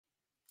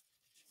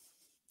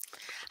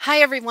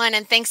Hi, everyone,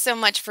 and thanks so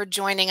much for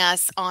joining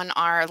us on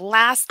our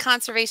last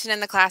Conservation in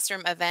the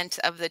Classroom event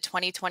of the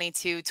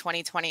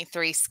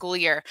 2022-2023 school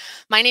year.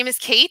 My name is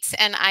Kate,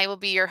 and I will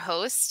be your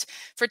host.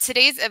 For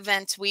today's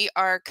event, we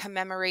are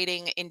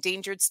commemorating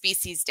Endangered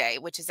Species Day,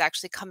 which is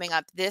actually coming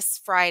up this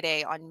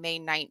Friday on May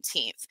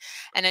 19th.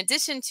 In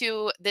addition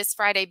to this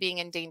Friday being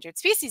Endangered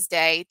Species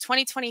Day,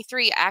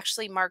 2023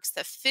 actually marks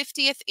the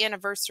 50th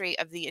anniversary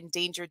of the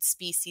Endangered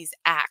Species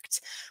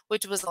Act,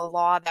 which was a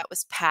law that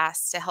was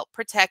passed to help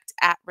protect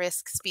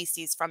at-risk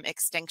species from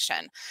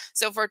extinction.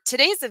 So for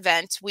today's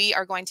event, we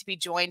are going to be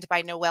joined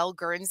by Noelle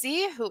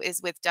Guernsey, who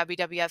is with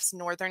WWF's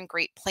Northern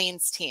Great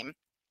Plains team.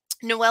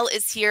 Noelle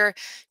is here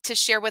to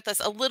share with us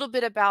a little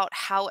bit about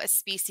how a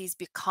species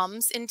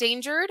becomes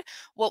endangered,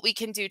 what we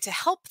can do to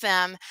help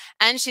them,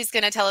 and she's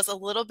going to tell us a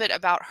little bit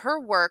about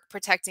her work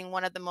protecting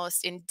one of the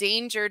most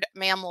endangered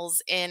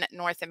mammals in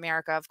North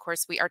America. Of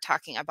course, we are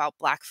talking about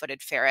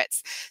black-footed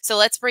ferrets. So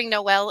let's bring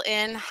Noelle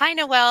in. Hi,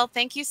 Noelle.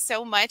 Thank you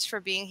so much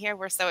for being here.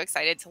 We're so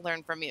excited to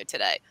learn from you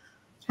today.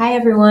 Hi,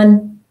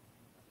 everyone.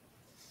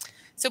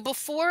 So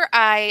before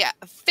I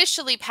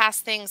officially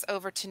pass things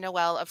over to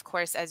Noelle, of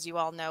course, as you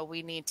all know,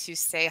 we need to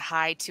say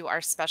hi to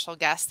our special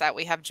guest that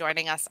we have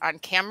joining us on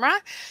camera.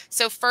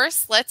 So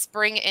first, let's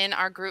bring in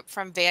our group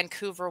from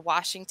Vancouver,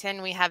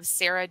 Washington. We have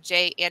Sarah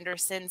J.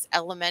 Anderson's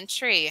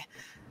Elementary.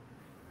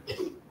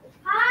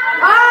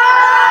 Hi!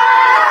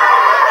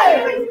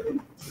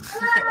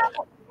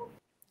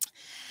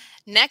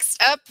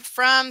 Next up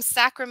from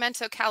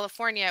Sacramento,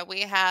 California,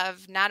 we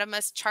have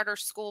Natamus Charter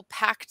School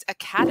Pact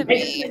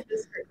Academy.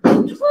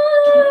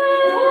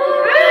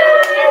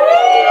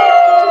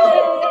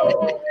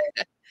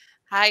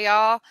 Hi,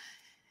 y'all.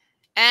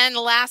 And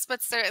last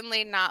but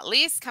certainly not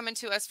least, coming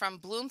to us from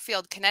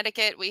Bloomfield,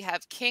 Connecticut, we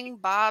have King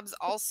Bob's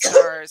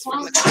All-Stars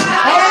from the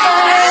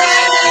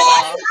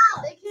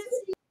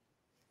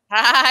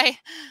Hi.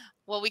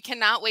 Well, we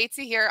cannot wait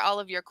to hear all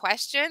of your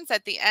questions.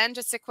 At the end,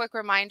 just a quick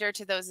reminder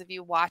to those of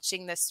you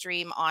watching the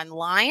stream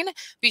online,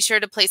 be sure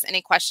to place any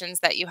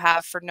questions that you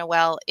have for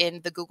Noelle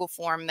in the Google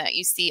form that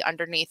you see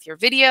underneath your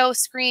video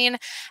screen,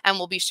 and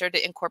we'll be sure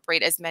to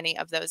incorporate as many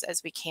of those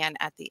as we can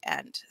at the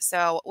end.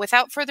 So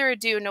without further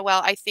ado,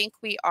 Noelle, I think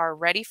we are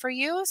ready for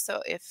you.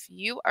 So if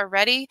you are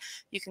ready,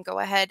 you can go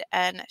ahead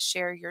and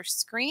share your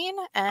screen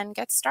and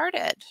get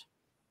started.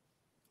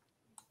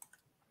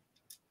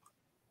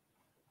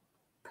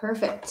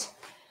 Perfect.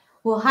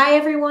 Well, hi,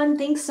 everyone.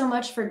 Thanks so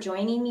much for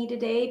joining me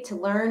today to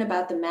learn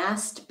about the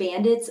masked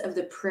bandits of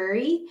the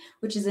prairie,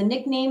 which is a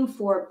nickname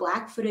for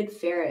black-footed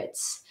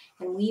ferrets.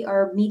 And we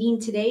are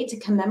meeting today to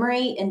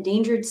commemorate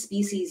Endangered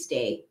Species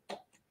Day.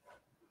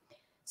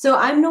 So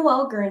I'm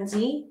Noelle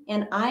Guernsey,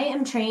 and I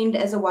am trained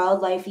as a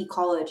wildlife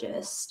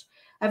ecologist.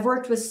 I've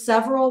worked with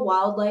several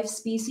wildlife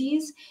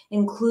species,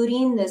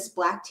 including this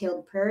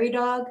black-tailed prairie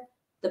dog,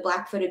 the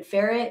black-footed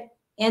ferret,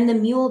 and the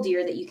mule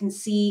deer that you can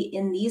see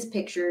in these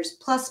pictures,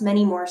 plus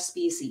many more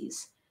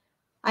species.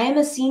 I am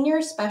a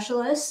senior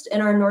specialist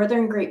in our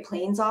Northern Great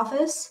Plains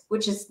office,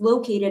 which is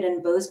located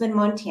in Bozeman,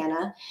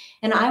 Montana,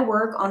 and I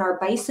work on our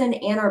bison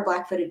and our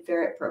black-footed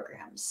ferret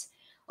programs.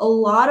 A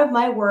lot of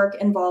my work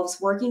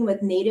involves working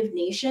with Native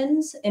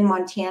nations in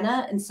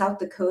Montana and South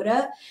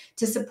Dakota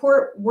to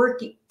support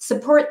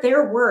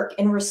their work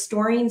in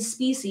restoring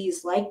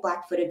species like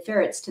black-footed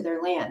ferrets to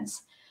their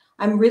lands.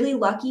 I'm really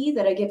lucky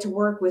that I get to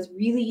work with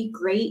really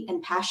great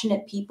and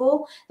passionate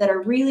people that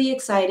are really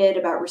excited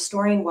about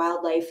restoring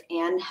wildlife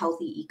and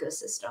healthy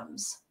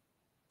ecosystems.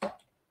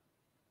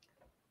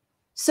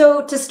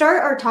 So to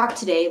start our talk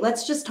today,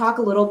 let's just talk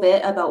a little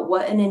bit about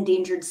what an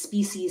endangered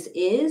species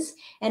is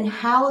and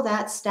how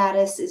that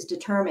status is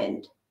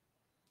determined.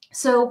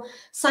 So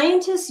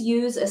scientists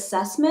use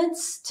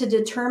assessments to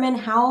determine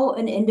how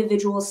an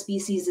individual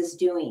species is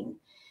doing.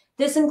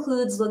 This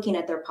includes looking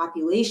at their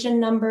population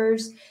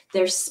numbers,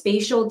 their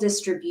spatial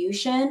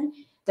distribution,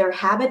 their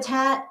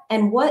habitat,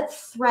 and what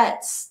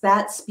threats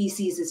that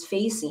species is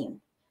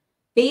facing.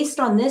 Based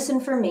on this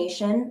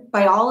information,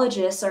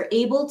 biologists are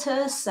able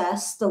to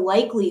assess the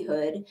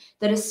likelihood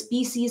that a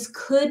species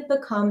could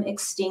become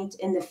extinct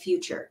in the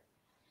future.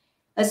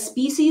 A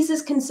species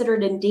is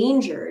considered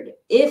endangered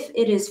if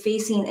it is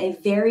facing a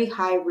very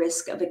high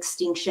risk of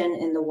extinction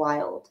in the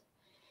wild.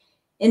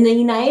 In the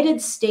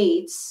United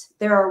States,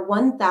 there are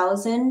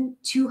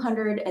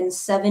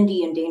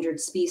 1,270 endangered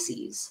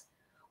species.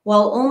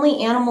 While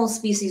only animal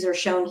species are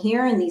shown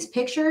here in these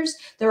pictures,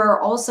 there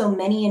are also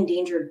many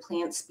endangered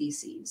plant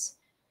species.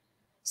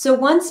 So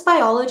once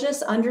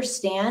biologists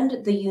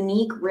understand the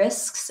unique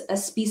risks a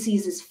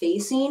species is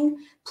facing,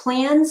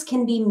 plans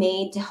can be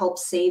made to help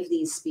save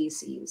these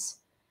species.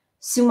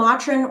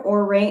 Sumatran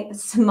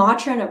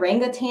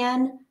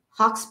orangutan,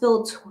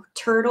 hawksbill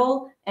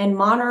turtle, and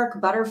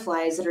monarch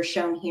butterflies that are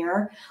shown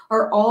here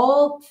are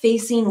all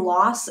facing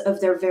loss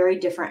of their very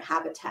different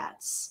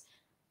habitats.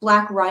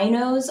 Black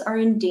rhinos are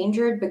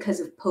endangered because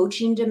of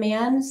poaching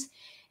demands,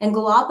 and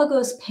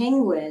Galapagos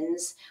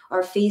penguins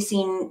are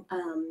facing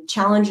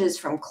challenges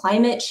from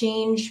climate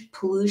change,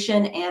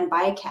 pollution, and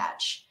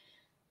bycatch.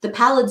 The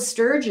pallid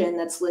sturgeon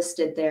that's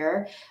listed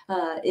there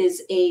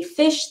is a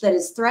fish that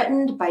is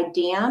threatened by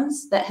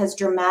dams that has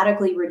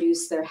dramatically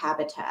reduced their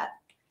habitat.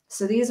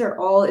 So these are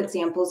all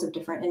examples of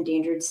different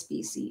endangered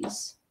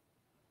species.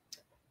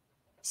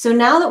 So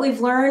now that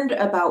we've learned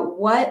about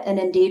what an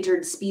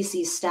endangered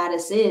species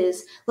status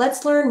is,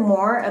 let's learn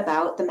more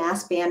about the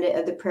masked bandit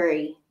of the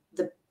prairie,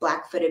 the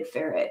black-footed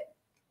ferret.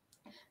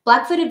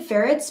 Black-footed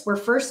ferrets were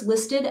first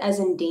listed as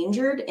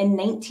endangered in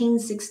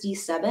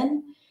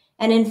 1967.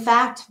 And in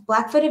fact,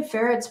 black-footed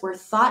ferrets were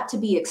thought to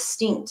be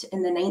extinct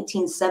in the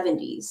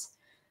 1970s.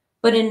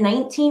 But in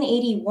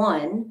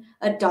 1981,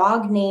 a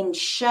dog named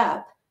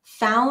Shep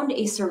found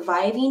a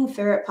surviving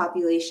ferret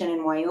population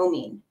in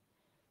Wyoming.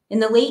 In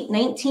the late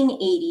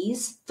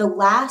 1980s, the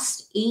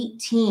last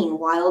 18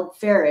 wild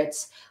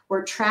ferrets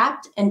were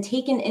trapped and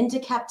taken into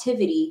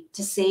captivity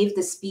to save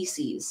the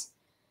species.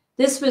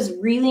 This was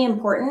really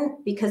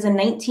important because in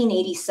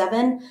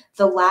 1987,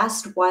 the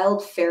last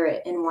wild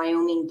ferret in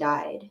Wyoming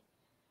died.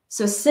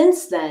 So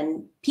since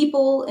then,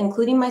 people,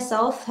 including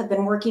myself, have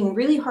been working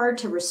really hard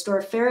to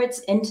restore ferrets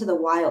into the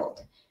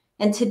wild.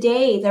 And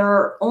today there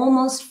are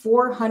almost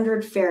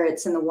 400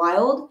 ferrets in the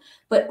wild,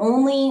 but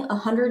only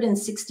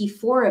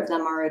 164 of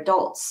them are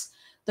adults.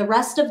 The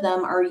rest of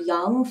them are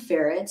young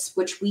ferrets,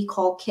 which we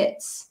call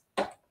kits.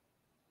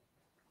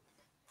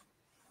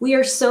 We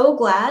are so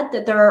glad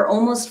that there are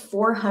almost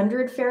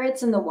 400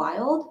 ferrets in the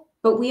wild,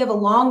 but we have a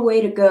long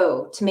way to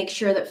go to make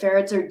sure that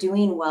ferrets are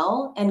doing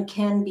well and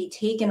can be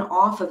taken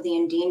off of the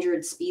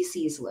endangered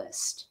species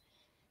list.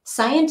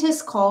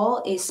 Scientists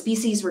call a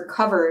species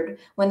recovered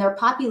when their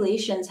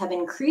populations have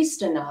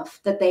increased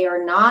enough that they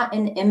are not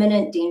in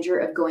imminent danger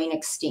of going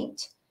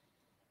extinct.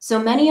 So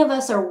many of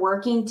us are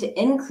working to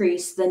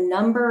increase the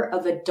number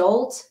of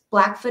adult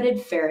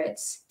black-footed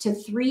ferrets to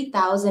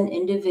 3,000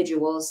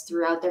 individuals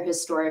throughout their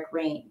historic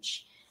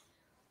range.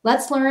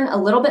 Let's learn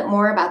a little bit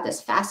more about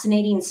this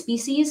fascinating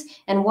species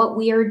and what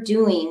we are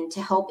doing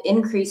to help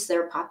increase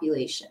their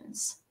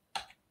populations.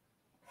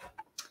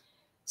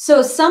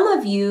 So some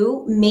of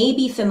you may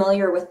be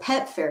familiar with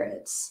pet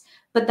ferrets,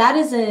 but that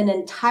is an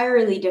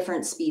entirely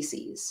different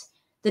species.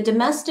 The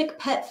domestic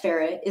pet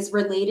ferret is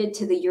related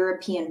to the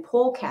European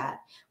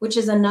polecat, which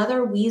is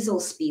another weasel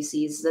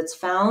species that's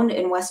found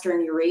in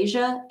Western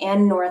Eurasia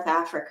and North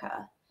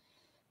Africa.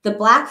 The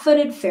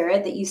black-footed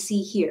ferret that you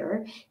see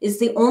here is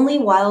the only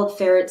wild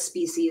ferret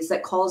species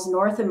that calls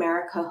North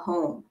America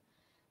home.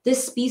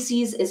 This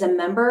species is a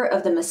member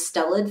of the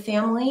mustelid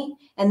family,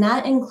 and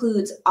that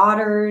includes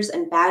otters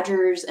and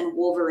badgers and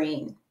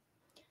wolverine.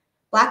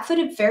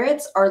 Black-footed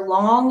ferrets are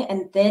long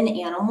and thin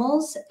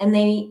animals, and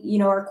they,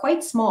 are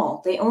quite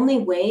small. They only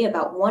weigh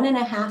about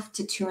 1.5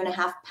 to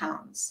 2.5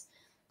 pounds.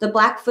 The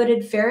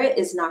black-footed ferret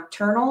is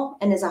nocturnal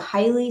and is a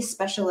highly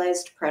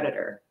specialized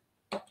predator.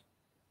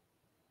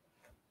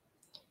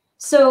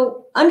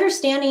 So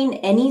understanding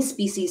any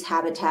species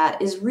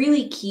habitat is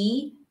really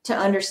key to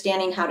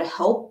understanding how to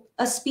help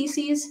a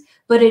species,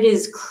 but it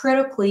is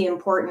critically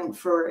important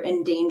for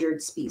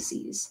endangered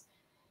species.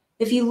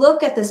 If you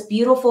look at this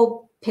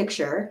beautiful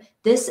picture,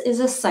 this is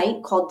a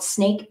site called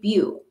Snake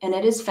Butte, and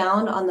it is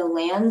found on the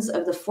lands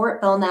of the Fort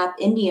Belknap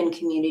Indian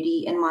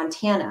community in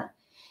Montana.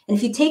 And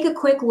if you take a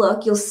quick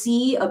look, you'll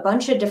see a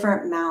bunch of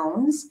different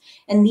mounds,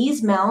 and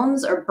these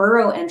mounds are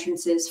burrow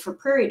entrances for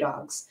prairie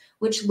dogs,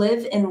 which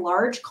live in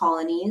large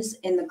colonies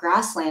in the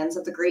grasslands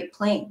of the Great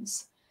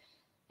Plains.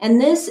 And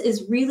this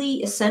is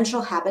really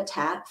essential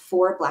habitat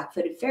for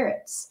black-footed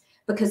ferrets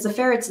because the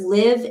ferrets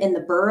live in the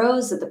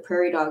burrows that the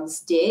prairie dogs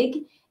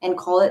dig and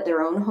call it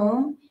their own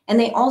home, and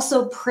they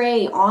also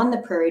prey on the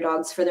prairie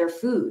dogs for their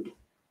food.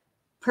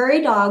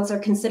 Prairie dogs are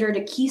considered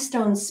a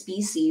keystone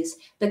species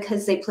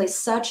because they play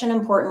such an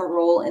important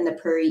role in the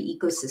prairie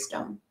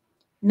ecosystem.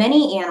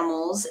 Many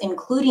animals,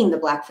 including the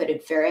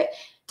black-footed ferret,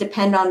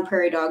 depend on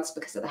prairie dogs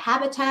because of the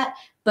habitat,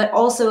 but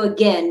also,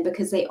 again,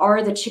 because they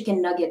are the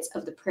chicken nuggets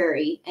of the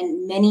prairie,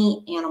 and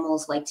many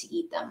animals like to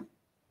eat them.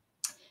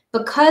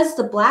 Because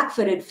the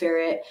black-footed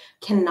ferret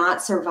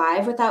cannot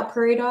survive without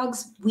prairie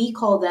dogs, we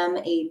call them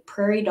a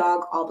prairie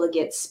dog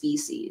obligate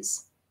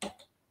species.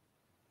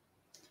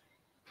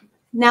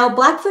 Now,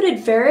 black-footed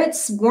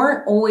ferrets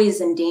weren't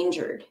always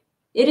endangered.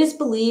 It is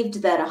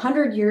believed that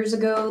 100 years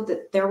ago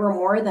that there were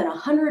more than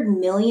 100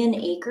 million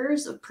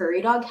acres of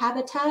prairie dog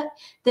habitat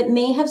that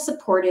may have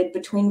supported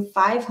between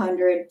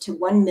 500 to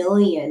 1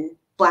 million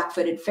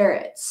black-footed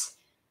ferrets.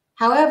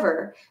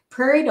 However,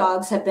 prairie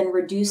dogs have been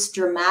reduced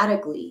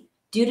dramatically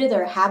due to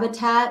their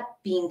habitat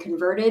being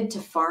converted to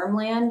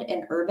farmland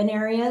and urban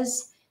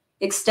areas,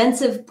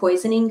 extensive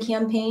poisoning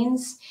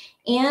campaigns,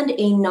 and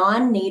a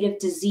non-native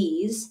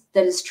disease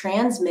that is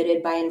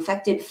transmitted by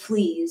infected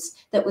fleas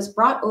that was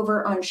brought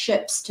over on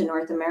ships to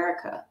North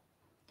America.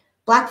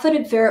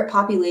 Black-footed ferret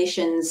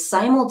populations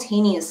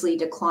simultaneously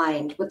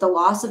declined with the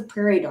loss of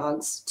prairie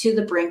dogs to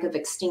the brink of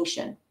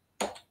extinction.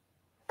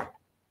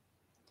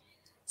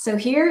 So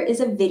here is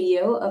a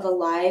video of a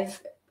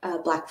live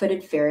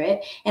black-footed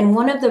ferret, and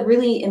one of the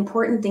really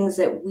important things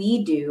that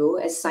we do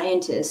as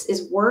scientists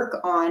is work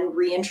on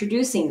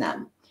reintroducing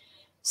them.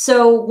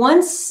 So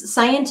once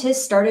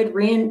scientists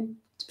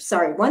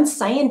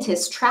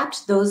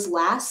trapped those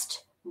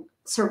last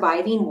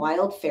surviving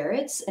wild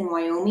ferrets in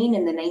Wyoming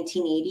in the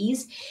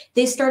 1980s,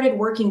 they started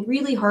working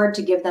really hard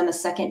to give them a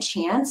second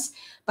chance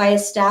by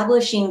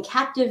establishing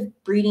captive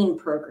breeding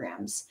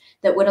programs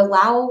that would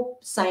allow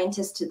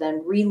scientists to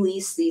then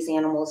release these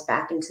animals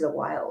back into the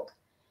wild.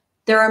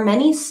 There are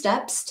many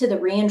steps to the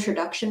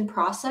reintroduction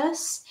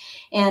process,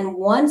 and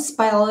once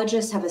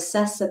biologists have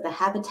assessed that the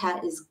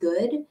habitat is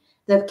good,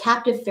 the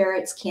captive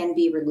ferrets can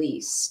be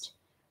released.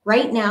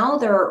 Right now,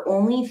 there are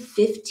only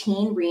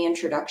 15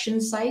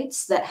 reintroduction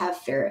sites that have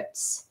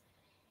ferrets.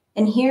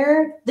 And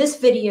here, this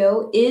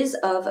video is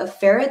of a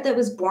ferret that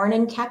was born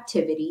in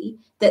captivity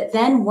that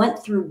then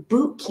went through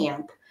boot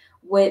camp,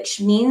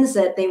 which means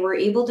that they were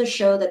able to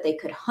show that they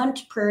could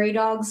hunt prairie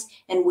dogs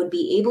and would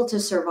be able to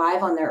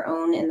survive on their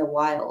own in the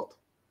wild.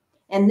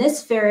 And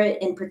this ferret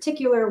in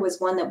particular was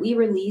one that we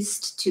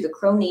released to the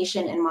Crow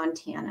Nation in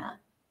Montana.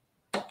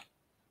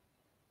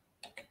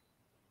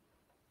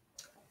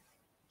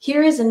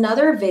 Here is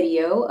another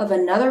video of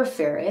another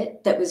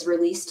ferret that was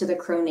released to the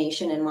Crow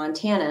Nation in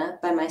Montana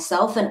by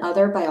myself and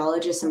other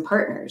biologists and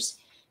partners.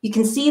 You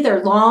can see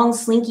their long,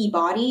 slinky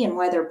body and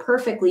why they're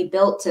perfectly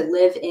built to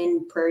live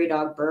in prairie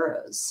dog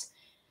burrows.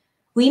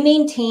 We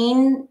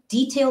maintain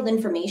detailed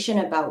information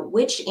about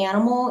which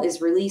animal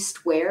is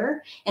released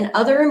where and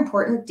other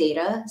important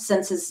data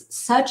such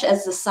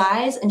as the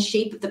size and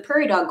shape of the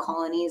prairie dog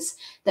colonies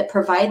that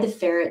provide the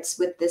ferrets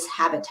with this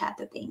habitat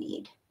that they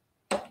need.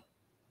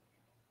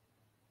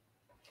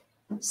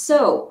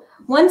 So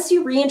once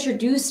you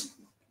reintroduce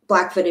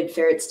black-footed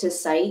ferrets to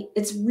site,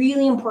 it's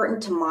really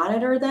important to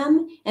monitor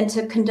them and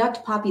to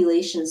conduct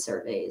population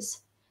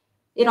surveys.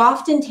 It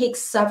often takes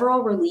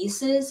several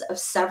releases of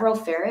several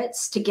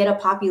ferrets to get a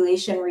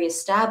population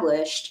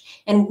reestablished,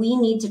 and we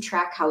need to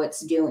track how it's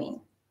doing.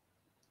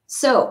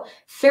 So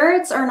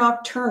ferrets are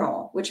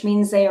nocturnal, which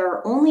means they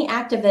are only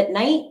active at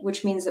night,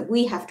 which means that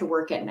we have to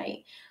work at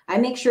night. I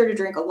make sure to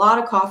drink a lot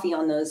of coffee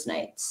on those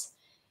nights.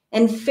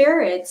 And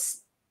ferrets,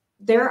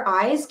 their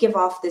eyes give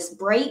off this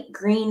bright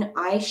green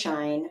eye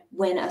shine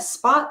when a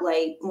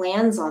spotlight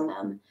lands on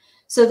them.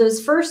 So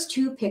those first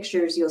two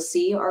pictures you'll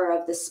see are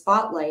of the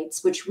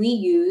spotlights, which we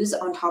use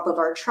on top of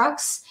our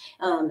trucks,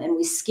 and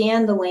we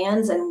scan the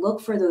lands and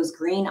look for those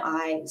green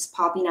eyes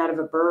popping out of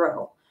a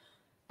burrow.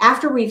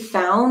 After we've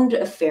found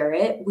a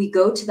ferret, we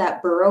go to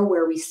that burrow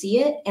where we see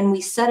it and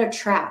we set a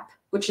trap,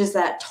 which is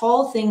that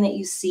tall thing that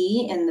you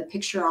see in the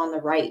picture on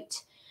the right.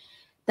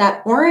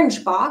 That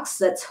orange box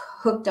that's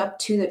hooked up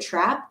to the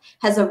trap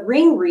has a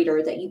ring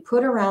reader that you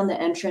put around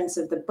the entrance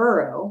of the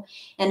burrow.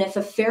 And if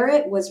a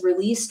ferret was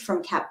released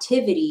from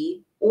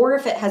captivity, or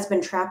if it has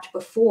been trapped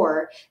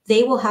before,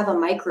 they will have a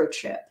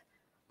microchip,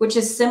 which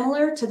is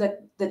similar to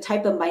the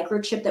type of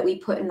microchip that we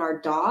put in our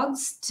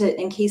dogs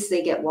in case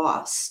they get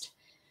lost.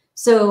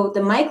 So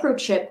the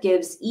microchip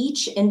gives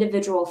each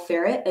individual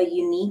ferret a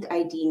unique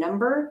ID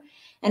number,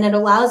 and it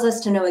allows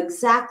us to know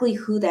exactly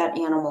who that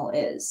animal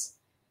is.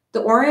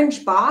 The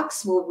orange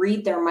box will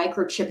read their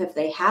microchip if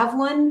they have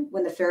one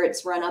when the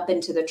ferrets run up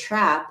into the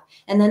trap,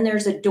 and then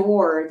there's a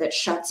door that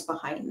shuts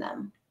behind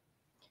them.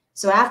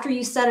 So after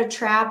you set a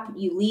trap,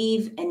 you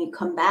leave and you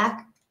come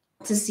back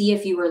to see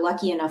if you were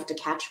lucky enough to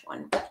catch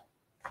one.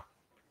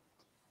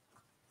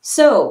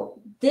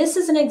 So this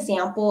is an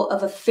example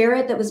of a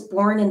ferret that was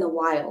born in the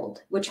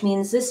wild, which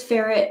means this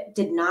ferret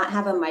did not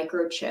have a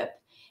microchip.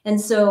 And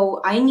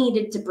so I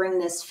needed to bring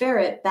this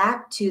ferret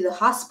back to the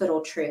hospital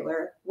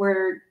trailer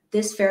where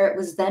this ferret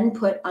was then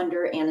put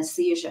under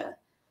anesthesia.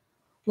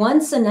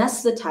 Once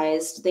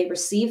anesthetized, they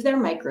receive their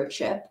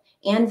microchip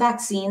and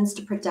vaccines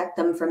to protect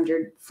them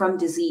from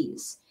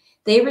disease.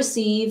 They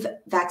receive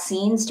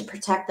vaccines to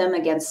protect them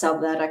against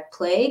salviatic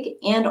plague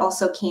and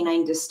also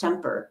canine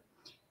distemper.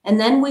 And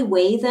then we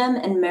weigh them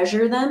and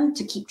measure them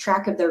to keep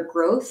track of their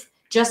growth,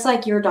 just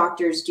like your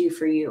doctors do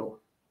for you.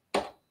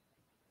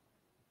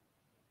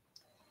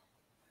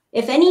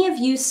 If any of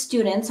you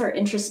students are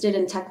interested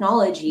in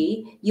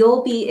technology,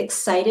 you'll be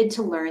excited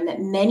to learn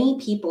that many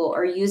people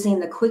are using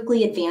the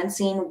quickly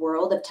advancing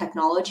world of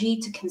technology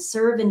to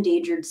conserve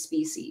endangered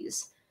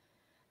species.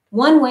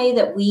 One way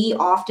that we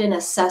often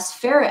assess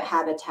ferret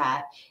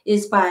habitat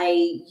is by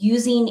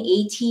using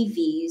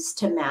ATVs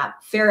to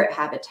map ferret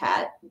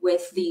habitat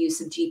with the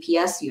use of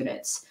GPS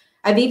units.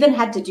 I've even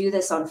had to do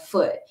this on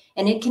foot,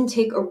 and it can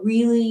take a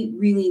really,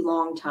 really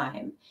long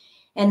time.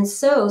 And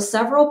so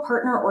several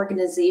partner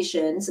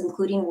organizations,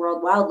 including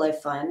World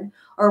Wildlife Fund,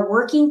 are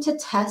working to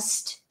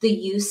test the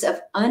use of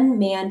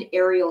unmanned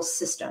aerial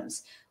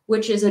systems,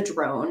 which is a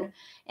drone,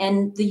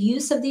 and the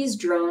use of these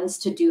drones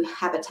to do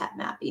habitat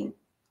mapping.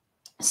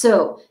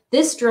 So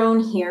this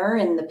drone here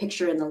in the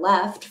picture in the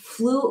left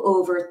flew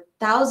over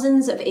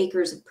thousands of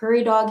acres of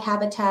prairie dog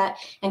habitat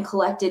and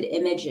collected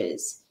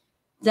images.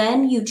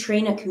 Then you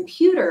train a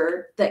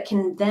computer that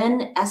can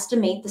then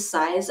estimate the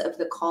size of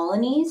the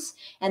colonies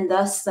and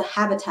thus the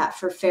habitat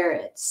for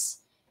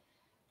ferrets.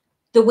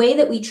 The way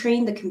that we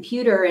train the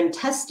computer and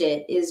test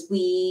it is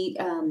we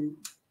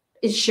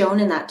is shown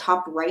in that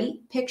top right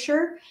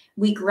picture,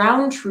 we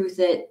ground truth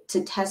it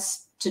to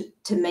test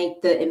to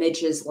make the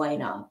images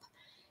line up.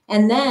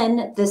 And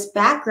then this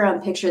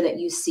background picture that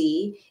you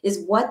see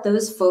is what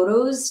those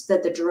photos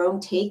that the drone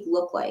take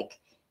look like.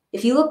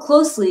 If you look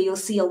closely, you'll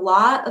see a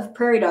lot of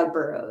prairie dog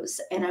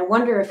burrows, and I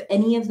wonder if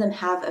any of them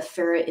have a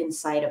ferret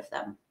inside of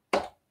them.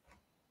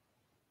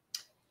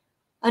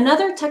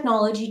 Another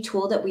technology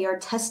tool that we are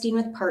testing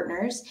with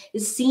partners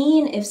is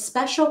seeing if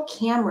special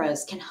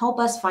cameras can help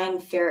us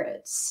find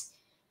ferrets.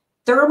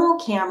 Thermal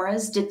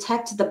cameras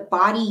detect the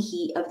body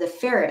heat of the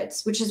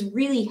ferrets, which is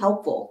really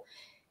helpful.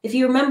 If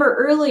you remember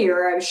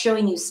earlier, I was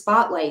showing you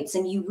spotlights,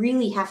 and you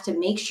really have to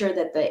make sure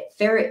that the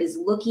ferret is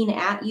looking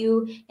at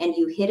you and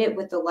you hit it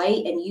with the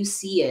light and you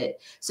see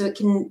it. So it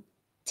can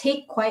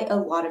take quite a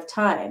lot of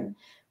time.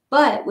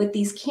 But with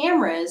these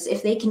cameras,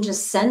 if they can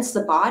just sense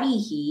the body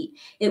heat,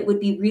 it would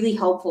be really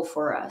helpful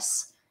for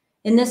us.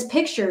 In this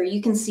picture,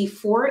 you can see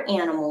 4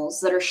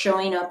 animals that are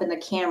showing up in the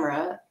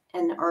camera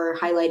and are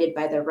highlighted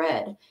by the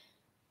red.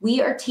 We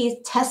are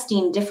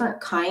testing different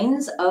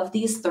kinds of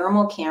these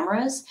thermal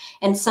cameras,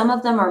 and some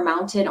of them are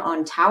mounted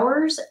on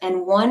towers,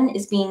 and one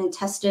is being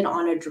tested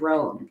on a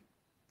drone.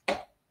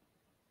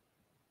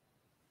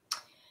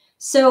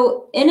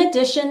 So in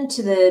addition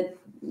to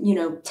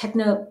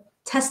the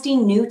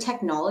testing new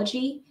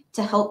technology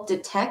to help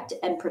detect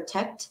and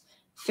protect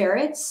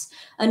ferrets,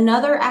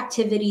 another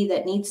activity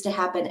that needs to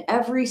happen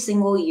every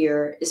single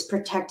year is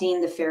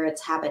protecting the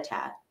ferret's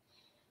habitat.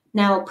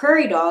 Now,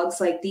 prairie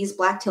dogs, like these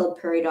black-tailed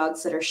prairie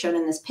dogs that are shown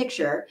in this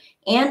picture,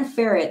 and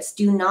ferrets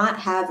do not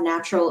have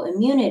natural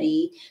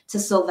immunity to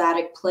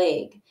sylvatic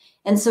plague.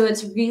 And so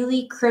it's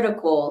really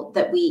critical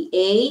that we,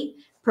 A,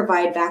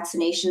 provide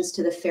vaccinations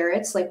to the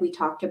ferrets like we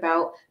talked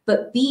about,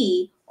 but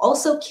B,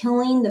 also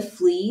killing the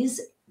fleas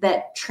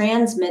that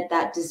transmit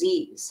that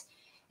disease.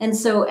 And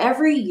so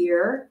every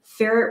year,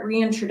 ferret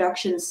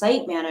reintroduction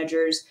site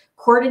managers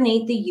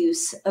coordinate the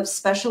use of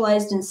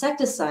specialized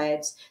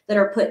insecticides that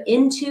are put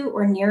into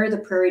or near the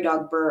prairie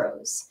dog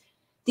burrows.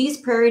 These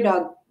prairie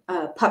dog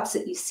pups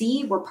that you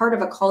see were part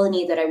of a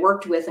colony that I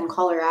worked with in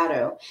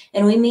Colorado,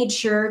 and we made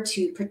sure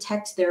to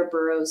protect their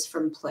burrows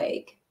from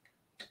plague.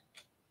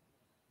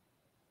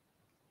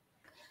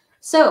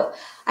 So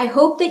I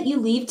hope that you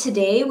leave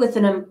today with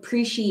an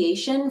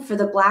appreciation for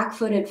the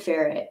black-footed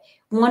ferret,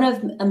 one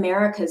of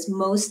America's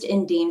most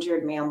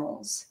endangered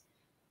mammals.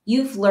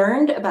 You've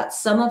learned about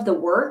some of the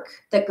work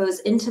that goes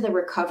into the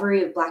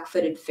recovery of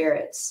black-footed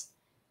ferrets.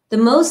 The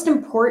most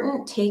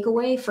important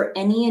takeaway for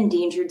any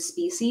endangered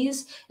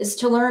species is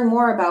to learn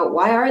more about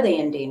why are they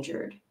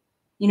endangered.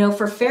 You know,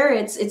 for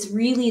ferrets, it's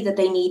really that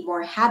they need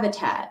more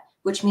habitat,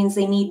 which means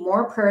they need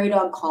more prairie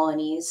dog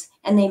colonies,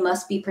 and they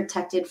must be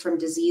protected from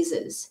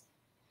diseases.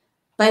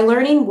 By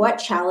learning what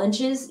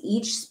challenges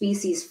each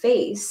species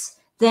face,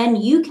 then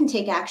you can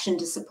take action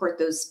to support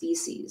those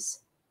species.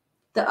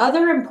 The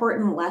other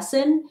important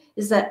lesson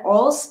is that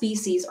all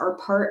species are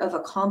part of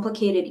a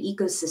complicated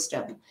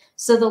ecosystem,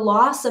 so the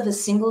loss of a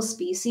single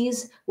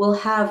species will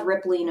have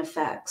rippling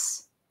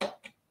effects.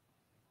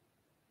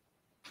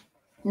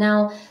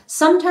 Now,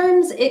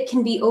 sometimes it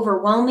can be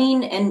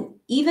overwhelming and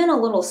even a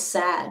little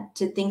sad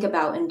to think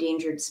about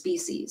endangered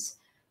species.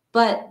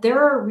 But there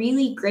are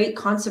really great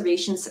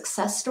conservation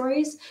success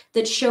stories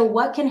that show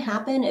what can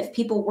happen if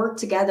people work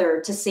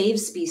together to save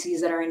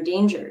species that are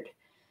endangered.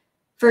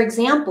 For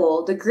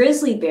example, the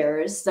grizzly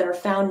bears that are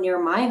found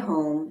near my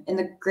home in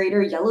the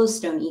greater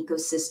Yellowstone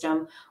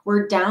ecosystem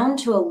were down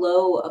to a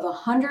low of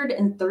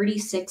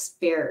 136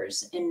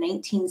 bears in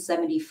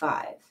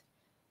 1975.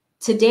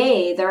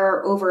 Today, there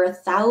are over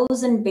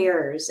 1,000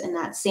 bears in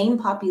that same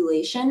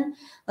population,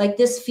 like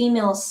this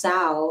female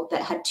sow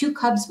that had 2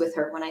 cubs with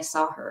her when I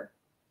saw her.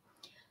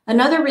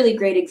 Another really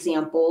great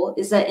example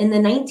is that in the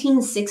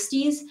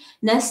 1960s,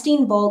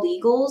 nesting bald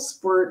eagles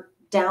were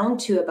down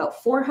to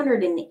about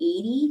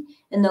 480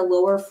 in the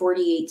lower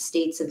 48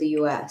 states of the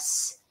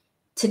US.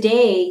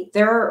 Today,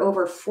 there are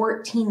over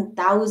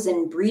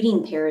 14,000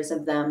 breeding pairs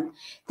of them,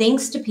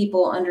 thanks to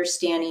people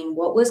understanding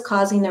what was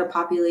causing their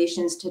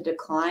populations to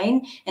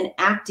decline and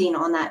acting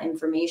on that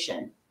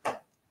information.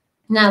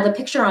 Now, the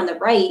picture on the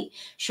right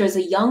shows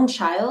a young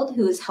child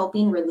who is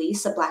helping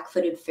release a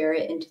black-footed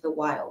ferret into the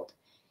wild.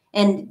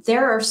 And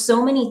there are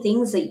so many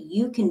things that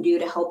you can do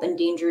to help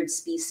endangered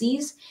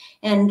species.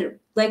 And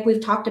like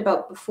we've talked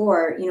about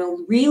before,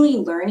 really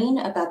learning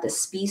about the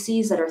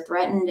species that are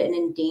threatened and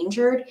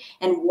endangered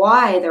and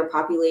why their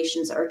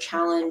populations are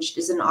challenged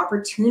is an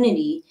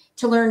opportunity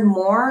to learn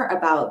more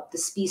about the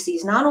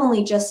species, not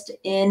only just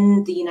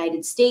in the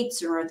United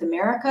States or North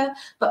America,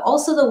 but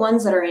also the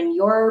ones that are in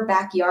your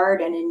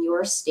backyard and in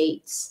your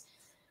states.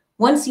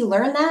 Once you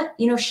learn that,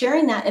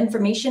 sharing that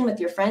information with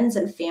your friends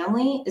and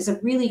family is a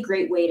really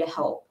great way to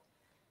help.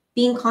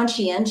 Being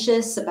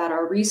conscientious about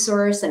our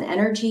resource and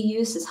energy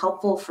use is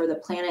helpful for the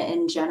planet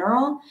in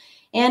general.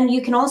 And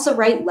you can also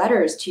write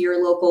letters to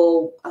your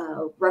local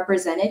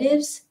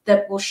representatives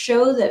that will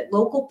show that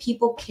local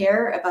people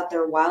care about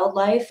their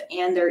wildlife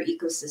and their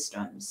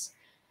ecosystems.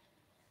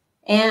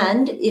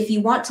 And if you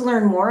want to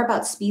learn more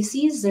about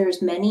species,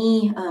 there's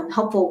many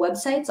helpful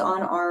websites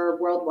on our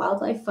World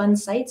Wildlife Fund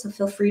site, so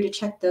feel free to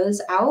check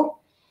those out.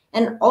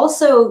 And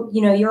also,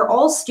 you're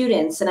all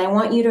students, and I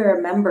want you to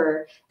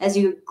remember as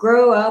you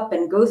grow up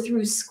and go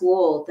through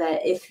school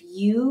that if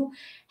you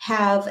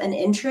have an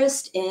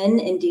interest in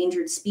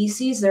endangered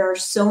species, there are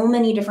so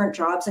many different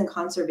jobs in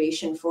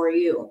conservation for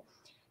you.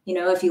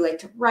 If you like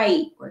to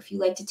write, or if you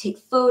like to take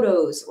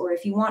photos, or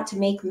if you want to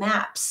make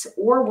maps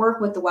or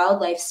work with the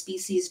wildlife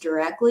species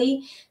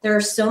directly, there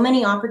are so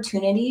many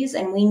opportunities,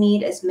 and we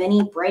need as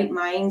many bright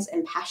minds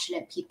and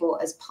passionate people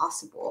as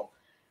possible.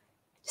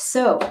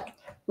 So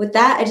with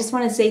that, I just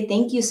want to say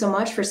thank you so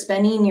much for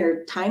spending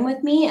your time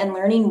with me and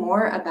learning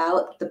more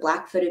about the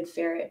black-footed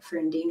ferret for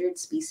Endangered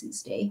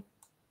Species Day.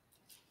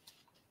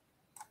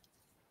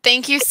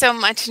 Thank you so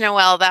much,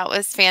 Noelle. That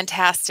was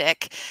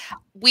fantastic.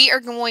 We are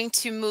going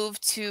to move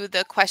to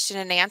the question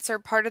and answer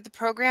part of the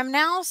program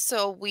now.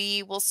 So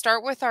we will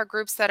start with our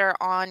groups that are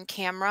on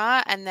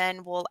camera, and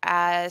then we'll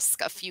ask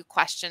a few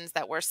questions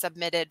that were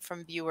submitted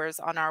from viewers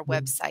on our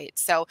website.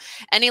 So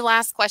any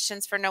last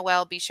questions for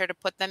Noelle, be sure to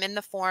put them in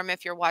the form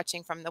if you're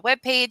watching from the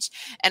webpage.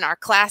 And our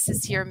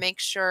classes here, make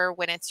sure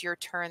when it's your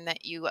turn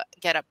that you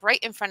get up right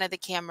in front of the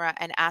camera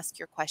and ask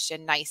your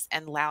question nice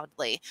and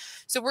loudly.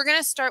 So we're going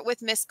to start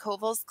with Miss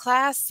Koval's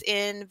class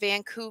in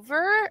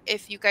Vancouver.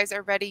 If you guys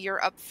are ready,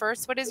 you're up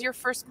first. What is your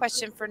first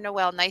question for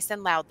Noelle? Nice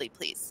and loudly,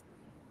 please.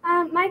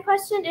 My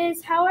question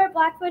is, how are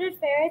black-footed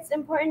ferrets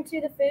important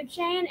to the food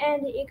chain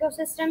and the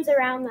ecosystems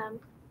around them?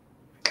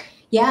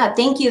 Yeah,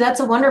 thank you.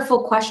 That's a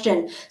wonderful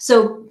question.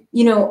 So,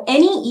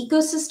 any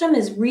ecosystem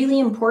is really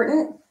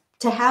important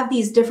to have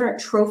these different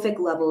trophic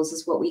levels,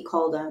 is what we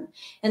call them.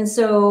 And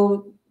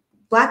so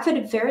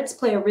black-footed ferrets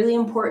play a really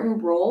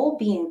important role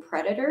being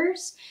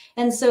predators.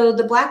 And so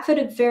the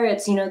black-footed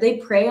ferrets, they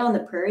prey on the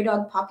prairie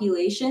dog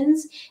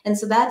populations. And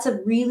so that's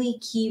a really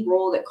key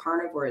role that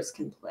carnivores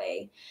can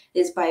play,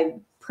 is by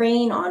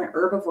preying on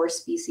herbivore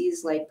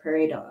species like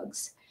prairie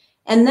dogs.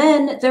 And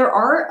then there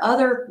are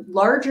other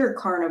larger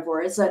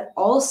carnivores that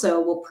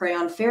also will prey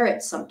on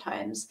ferrets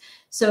sometimes.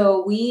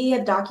 So we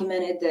have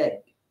documented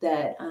that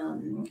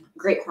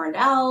great horned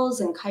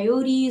owls and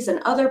coyotes and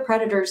other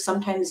predators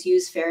sometimes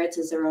use ferrets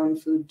as their own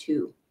food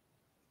too.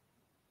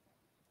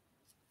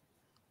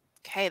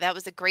 Okay, that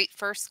was a great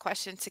first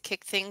question to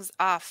kick things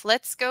off.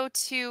 Let's go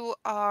to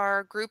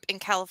our group in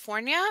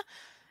California,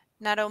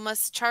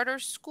 Natomas Charter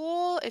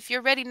School. If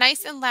you're ready,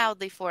 nice and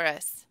loudly for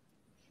us.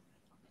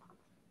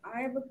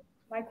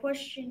 My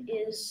question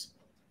is,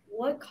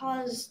 what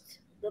caused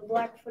the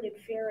black-footed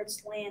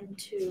ferrets land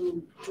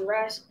to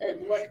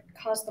what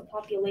caused the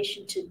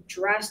population to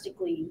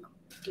drastically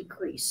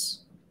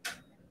decrease?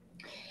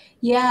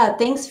 Yeah,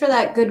 thanks for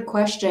that good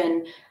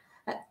question.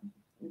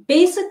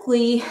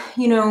 Basically,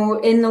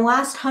 in the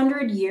last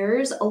 100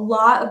 years, a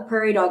lot of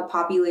prairie dog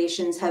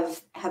populations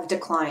have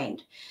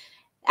declined.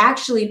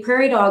 Actually,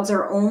 prairie dogs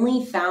are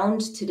only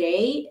found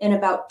today in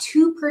about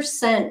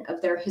 2%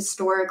 of their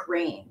historic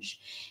range.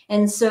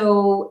 And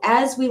so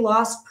as we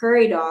lost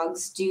prairie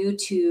dogs due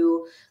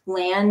to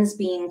lands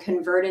being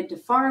converted to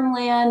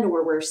farmland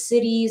or where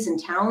cities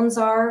and towns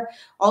are,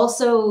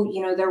 also,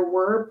 there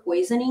were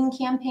poisoning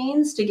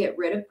campaigns to get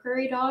rid of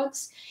prairie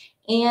dogs.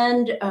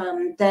 And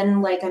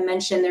then, like I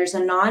mentioned, there's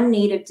a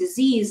non-native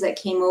disease that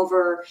came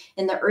over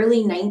in the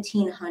early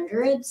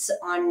 1900s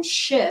on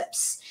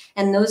ships.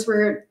 And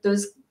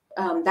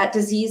that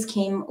disease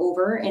came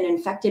over and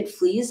infected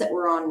fleas that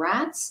were on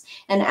rats.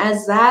 And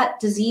as that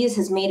disease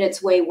has made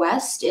its way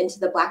west into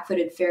the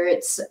black-footed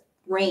ferrets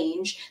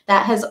range,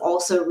 that has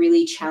also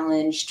really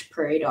challenged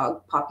prairie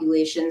dog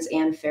populations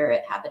and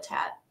ferret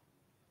habitat.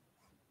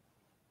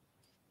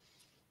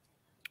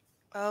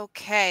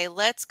 Okay,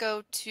 let's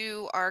go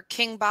to our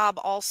King Bob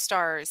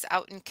All-Stars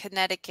out in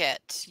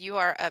Connecticut. You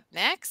are up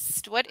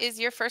next. What is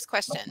your first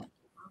question?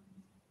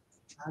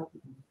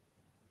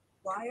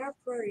 Why are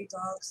prairie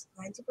dogs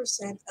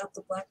 90% of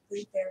the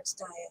black-footed ferret's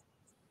diet?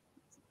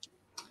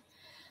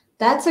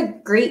 That's a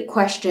great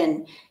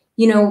question.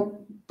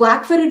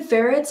 Black-footed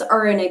ferrets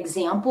are an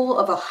example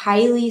of a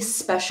highly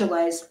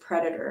specialized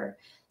predator.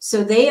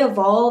 So they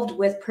evolved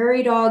with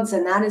prairie dogs,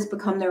 and that has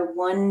become their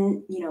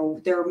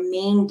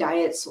main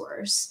diet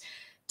source.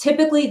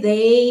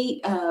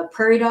 Typically,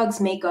 prairie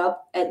dogs make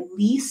up at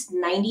least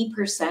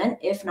 90%,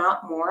 if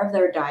not more, of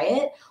their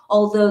diet,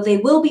 although they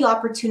will be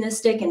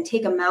opportunistic and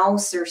take a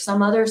mouse or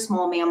some other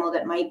small mammal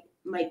that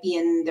might be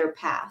in their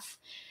path.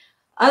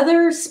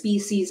 Other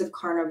species of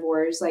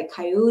carnivores, like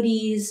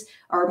coyotes,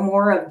 are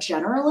more of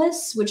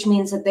generalists, which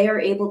means that they are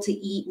able to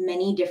eat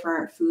many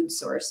different food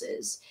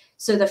sources.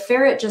 So the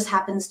ferret just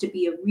happens to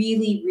be a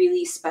really,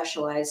 really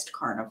specialized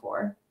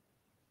carnivore.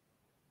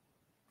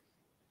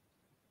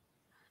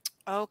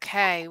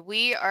 Okay,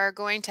 we are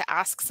going to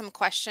ask some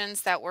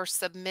questions that were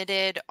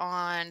submitted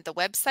on the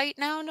website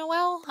now,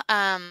 Noelle.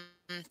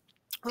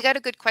 We got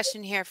a good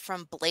question here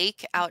from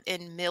Blake out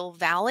in Mill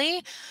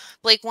Valley.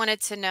 Blake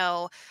wanted to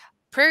know,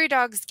 Prairie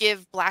dogs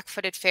give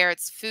black-footed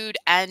ferrets food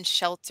and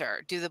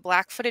shelter. Do the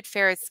black-footed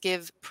ferrets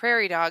give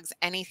prairie dogs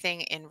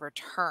anything in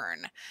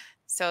return?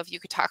 So if you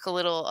could talk a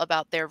little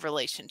about their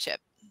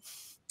relationship.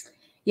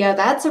 Yeah,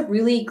 that's a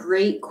really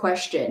great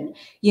question.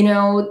 You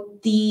know,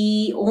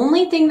 the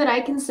only thing that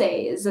I can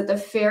say is that the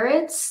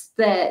ferrets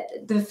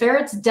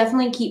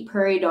definitely keep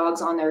prairie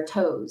dogs on their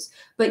toes.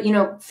 But you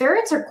know,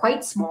 ferrets are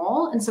quite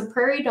small, and so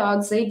prairie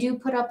dogs, they do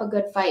put up a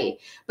good fight.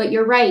 But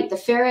you're right, the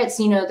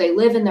ferrets, you know, they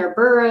live in their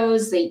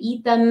burrows, they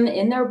eat them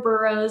in their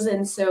burrows,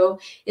 and so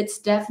it's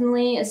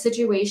definitely a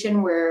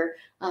situation where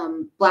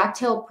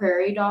black-tailed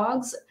prairie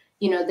dogs,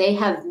 you know, they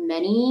have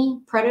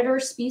many predator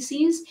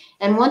species.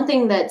 And one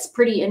thing that's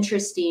pretty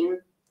interesting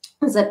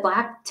is that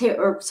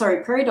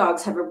prairie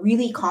dogs have a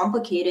really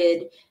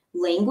complicated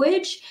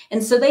language.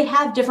 And so they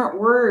have different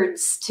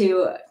words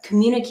to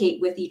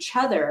communicate with each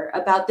other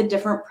about the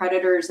different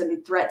predators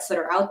and threats that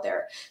are out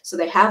there. So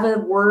they have a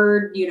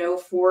word, you know,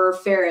 for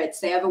ferrets,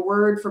 they have a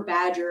word for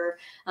badger.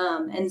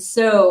 And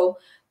so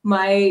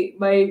my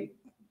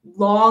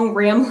long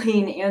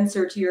rambling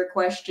answer to your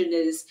question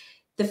is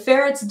the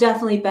ferrets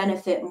definitely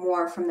benefit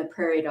more from the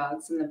prairie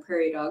dogs than the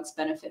prairie dogs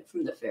benefit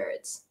from the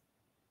ferrets.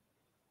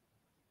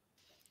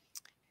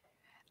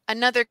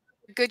 Another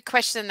good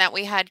question that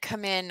we had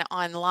come in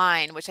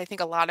online, which I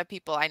think a lot of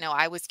people, I know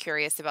I was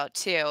curious about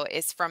too,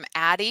 is from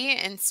Addie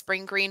in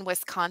Spring Green,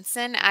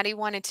 Wisconsin. Addie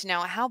wanted to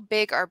know, how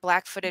big are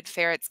black-footed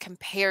ferrets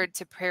compared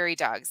to prairie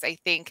dogs? I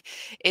think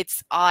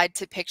it's odd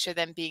to picture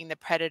them being the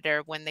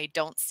predator when they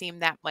don't seem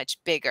that much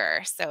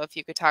bigger. So if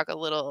you could talk a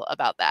little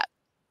about that.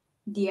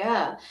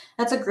 Yeah,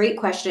 that's a great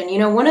question. You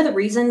know, one of the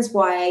reasons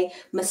why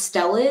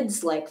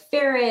mustelids like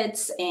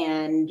ferrets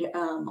and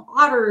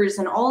otters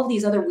and all of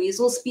these other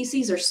weasel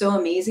species are so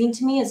amazing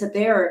to me is that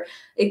they are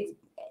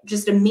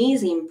just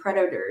amazing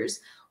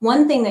predators.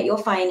 One thing that you'll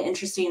find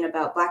interesting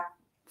about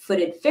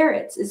black-footed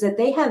ferrets is that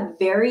they have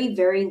very,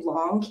 very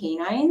long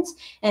canines,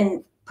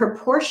 and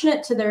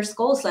proportionate to their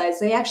skull size,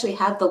 they actually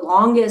have the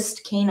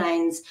longest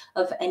canines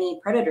of any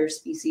predator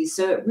species.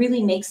 So it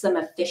really makes them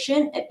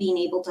efficient at being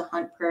able to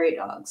hunt prairie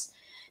dogs.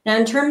 Now,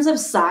 in terms of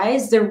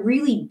size, they're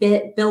really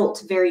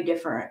built very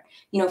different.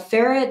 You know,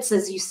 ferrets,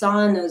 as you saw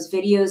in those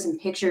videos and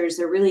pictures,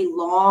 they're really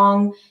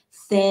long,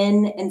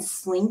 thin, and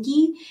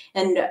slinky.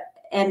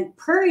 And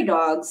prairie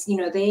dogs, you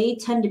know, they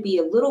tend to be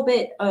a little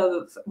bit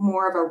of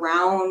more of a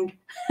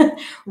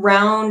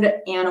round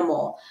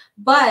animal.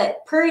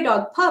 But prairie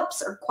dog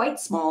pups are quite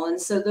small,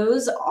 and so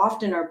those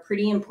often are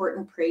pretty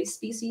important prey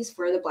species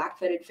for the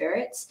black-footed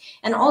ferrets.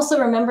 And also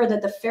remember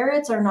that the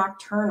ferrets are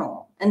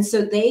nocturnal, and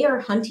so they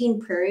are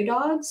hunting prairie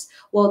dogs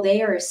while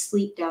they are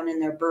asleep down in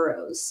their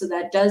burrows. So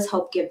that does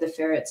help give the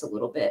ferrets a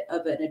little bit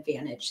of an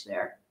advantage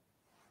there.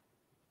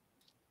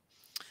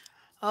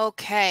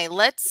 Okay,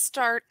 let's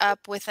start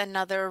up with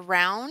another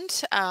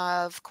round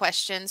of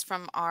questions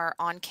from our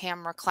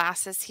on-camera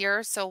classes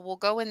here. So we'll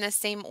go in the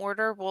same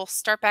order. We'll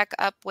start back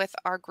up with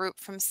our group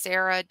from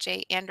Sarah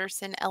J.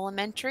 Anderson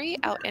Elementary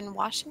out in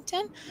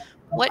Washington.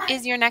 What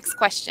is your next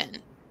question?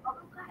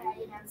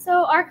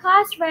 So our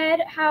class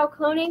read how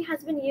cloning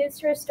has been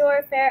used to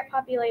restore ferret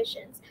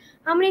populations.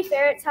 How many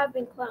ferrets have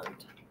been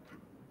cloned?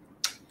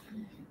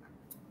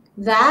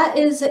 That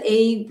is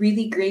a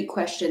really great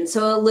question.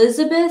 So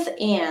Elizabeth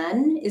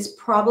Ann is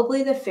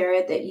probably the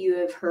ferret that you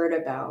have heard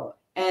about.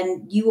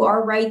 And you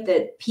are right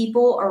that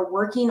people are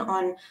working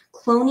on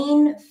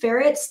cloning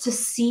ferrets to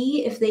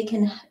see if they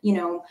can, you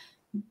know,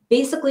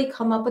 basically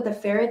come up with a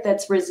ferret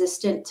that's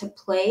resistant to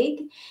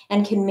plague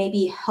and can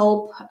maybe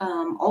help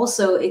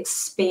also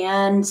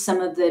expand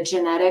some of the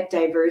genetic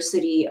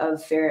diversity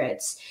of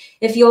ferrets.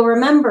 If you'll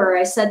remember,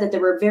 I said that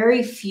there were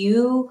very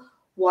few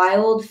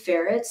wild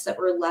ferrets that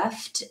were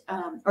left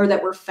or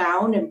that were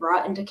found and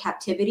brought into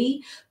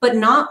captivity, but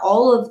not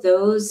all of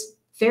those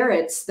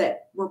ferrets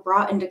that were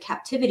brought into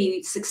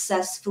captivity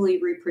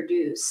successfully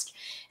reproduced.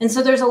 And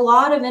so there's a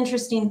lot of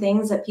interesting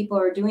things that people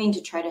are doing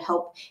to try to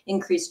help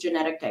increase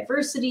genetic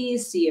diversity,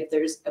 see if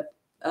there's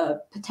a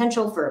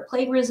potential for a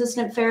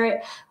plague-resistant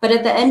ferret. But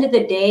at the end of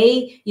the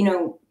day, you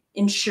know,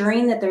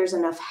 ensuring that there's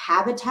enough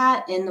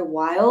habitat in the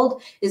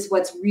wild is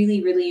what's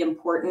really, really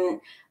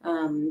important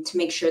to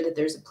make sure that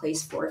there's a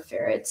place for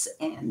ferrets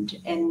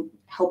and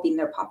helping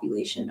their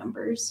population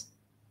numbers.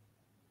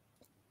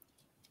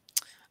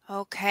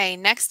 Okay,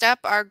 next up,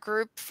 our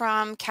group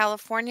from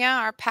California,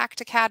 our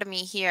Pact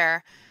Academy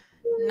here.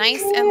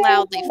 Nice and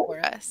loudly for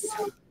us.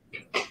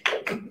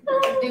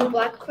 Do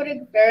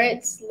black-footed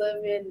ferrets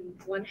live in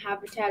one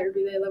habitat, or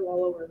do they live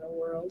all over the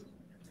world?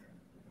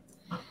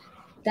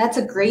 That's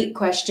a great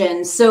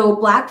question. So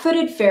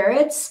black-footed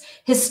ferrets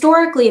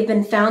historically have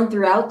been found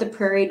throughout the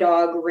prairie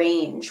dog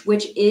range,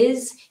 which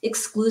is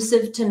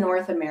exclusive to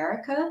North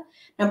America.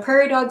 Now,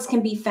 prairie dogs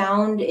can be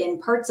found in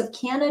parts of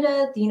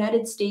Canada, the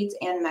United States,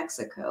 and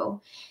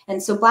Mexico.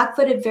 And so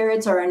black-footed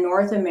ferrets are a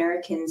North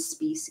American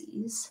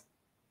species.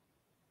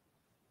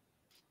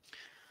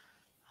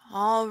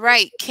 All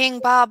right, King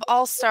Bob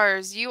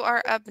All-Stars, you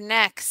are up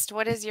next.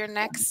 What is your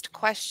next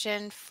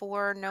question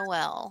for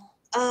Noelle?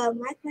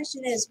 My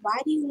question is, why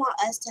do you want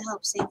us to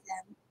help save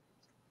them?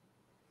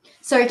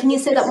 Sorry, can you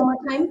say that one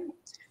more time?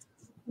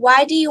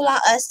 Why do you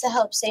want us to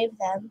help save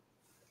them?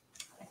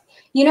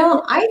 You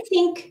know, I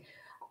think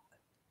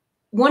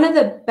one of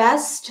the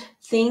best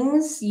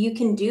things you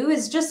can do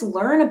is just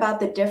learn about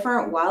the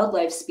different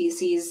wildlife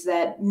species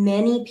that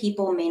many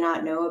people may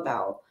not know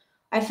about.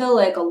 I feel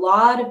like a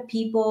lot of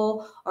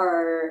people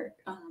are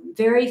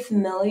very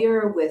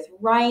familiar with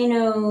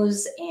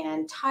rhinos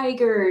and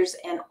tigers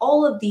and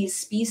all of these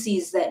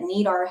species that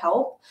need our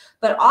help.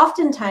 But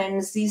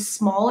oftentimes these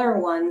smaller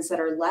ones that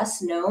are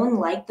less known,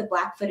 like the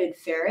black-footed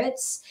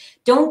ferrets,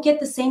 don't get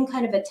the same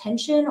kind of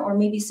attention or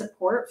maybe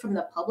support from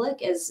the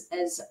public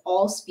as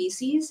all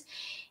species.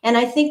 And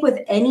I think with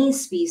any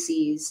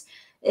species,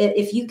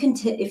 if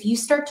you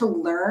start to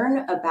learn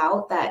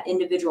about that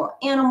individual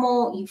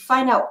animal, you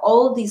find out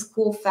all of these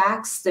cool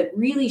facts that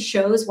really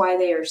shows why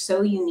they are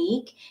so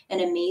unique and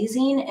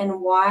amazing,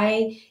 and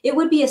why it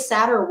would be a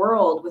sadder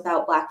world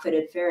without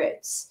black-footed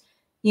ferrets.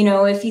 You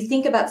know, if you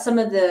think about some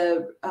of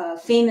the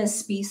famous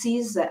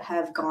species that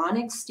have gone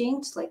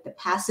extinct, like the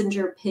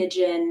passenger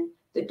pigeon,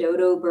 the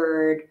dodo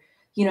bird,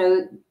 you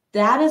know,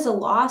 that is a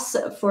loss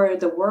for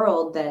the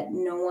world that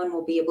no one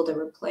will be able to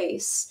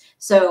replace.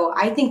 So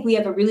I think we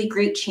have a really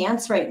great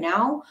chance right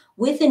now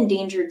with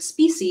endangered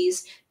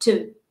species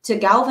to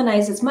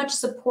galvanize as much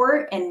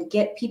support and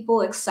get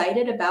people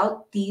excited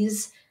about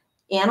these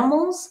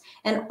animals,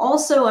 and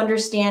also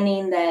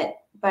understanding that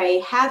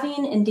by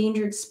having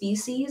endangered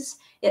species,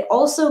 it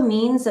also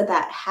means that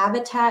that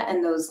habitat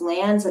and those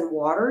lands and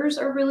waters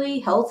are really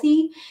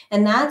healthy,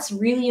 and that's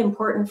really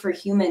important for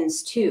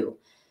humans too.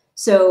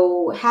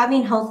 So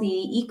having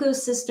healthy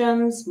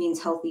ecosystems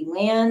means healthy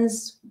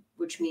lands,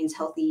 which means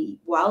healthy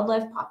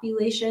wildlife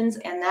populations,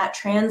 and that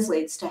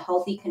translates to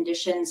healthy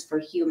conditions for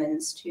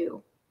humans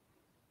too.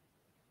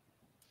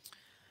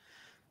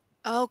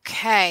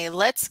 Okay,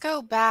 let's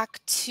go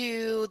back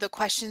to the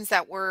questions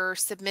that were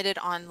submitted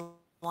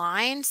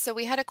online. So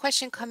we had a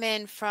question come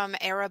in from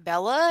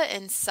Arabella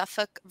in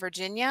Suffolk,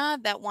 Virginia,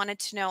 that wanted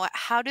to know,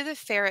 how do the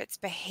ferrets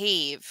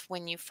behave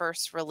when you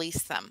first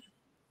release them?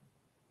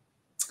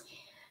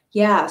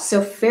 Yeah,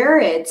 so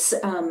ferrets,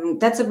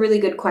 that's a really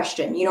good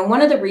question. You know,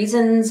 one of the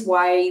reasons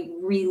why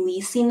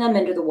releasing them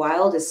into the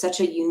wild is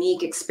such a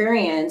unique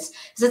experience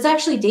is it's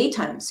actually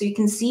daytime, so you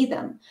can see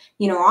them.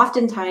 You know,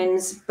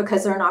 oftentimes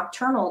because they're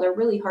nocturnal, they're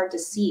really hard to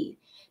see.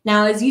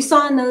 Now, as you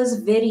saw in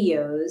those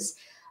videos,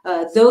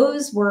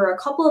 those were a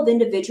couple of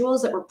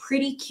individuals that were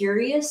pretty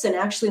curious and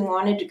actually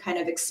wanted to kind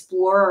of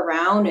explore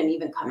around and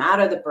even come out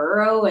of the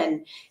burrow.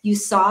 And you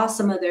saw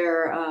some of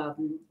their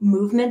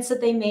movements that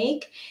they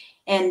make.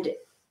 And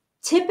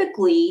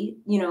typically,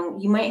 you know,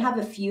 you might have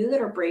a few that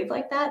are brave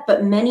like that,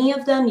 but many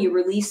of them, you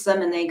release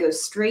them and they go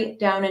straight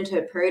down into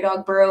a prairie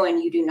dog burrow,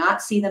 and you do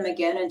not see them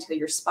again until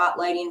you're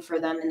spotlighting for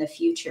them in the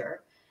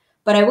future.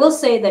 But I will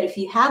say that if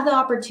you have the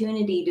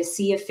opportunity to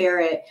see a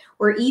ferret,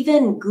 or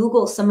even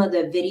Google some of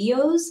the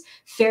videos,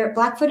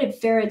 black-footed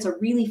ferrets are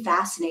really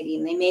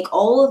fascinating. They make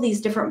all of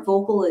these different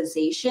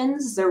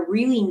vocalizations. They're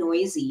really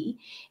noisy.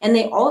 And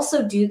they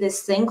also do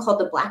this thing called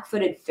the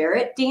black-footed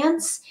ferret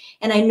dance.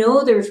 And I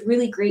know there's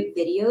really great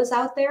videos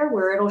out there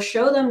where it'll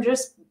show them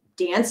just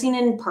dancing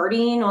and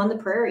partying on the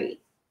prairie.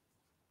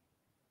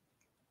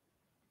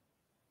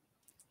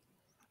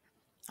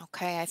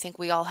 Okay, I think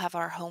we all have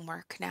our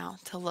homework now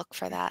to look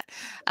for that.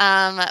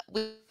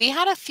 We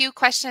had a few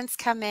questions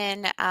come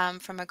in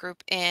from a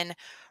group in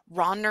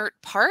Ronert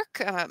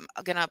Park. I'm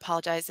going to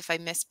apologize if I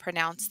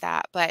mispronounce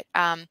that, but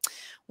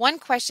one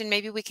question,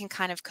 maybe we can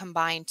kind of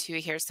combine two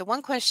here. So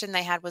one question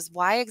they had was,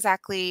 why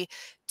exactly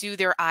do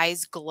their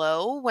eyes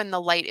glow when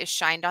the light is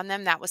shined on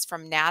them? That was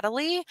from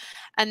Natalie.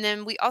 And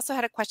then we also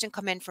had a question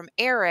come in from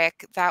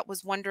Eric that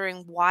was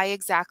wondering, why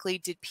exactly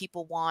did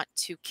people want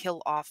to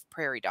kill off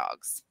prairie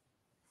dogs?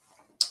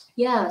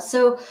 Yeah,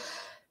 so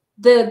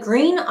the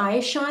green eye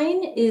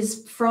shine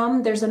is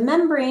from, there's a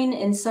membrane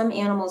in some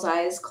animals'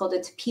 eyes called a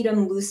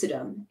tapetum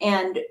lucidum.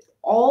 And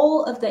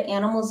all of the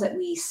animals that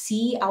we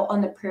see out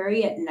on the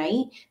prairie at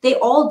night, they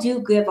all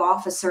do give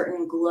off a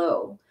certain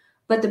glow.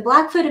 But the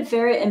black-footed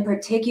ferret in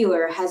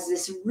particular has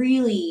this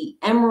really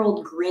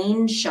emerald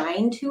green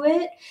shine to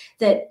it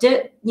that,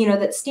 you know,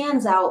 that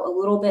stands out a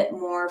little bit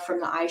more from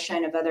the eye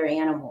shine of other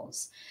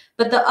animals.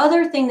 But the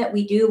other thing that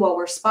we do while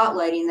we're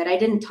spotlighting that I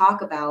didn't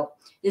talk about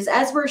is,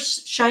 as we're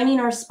shining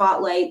our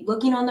spotlight,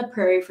 looking on the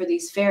prairie for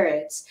these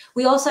ferrets,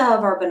 we also have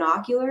our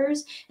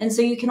binoculars. And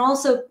so you can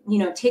also, you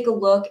know, take a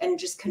look and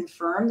just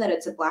confirm that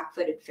it's a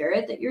black-footed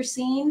ferret that you're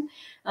seeing.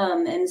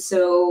 And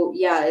so,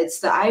 yeah, it's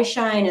the eye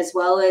shine as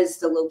well as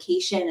the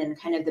location and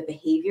kind of the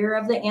behavior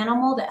of the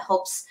animal that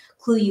helps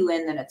clue you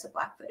in that it's a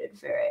black-footed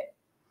ferret.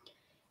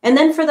 And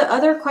then for the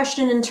other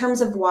question in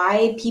terms of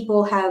why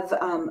people have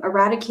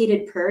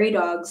eradicated prairie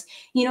dogs,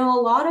 you know,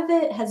 a lot of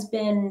it has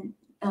been,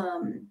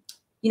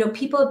 you know,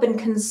 people have been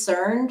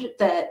concerned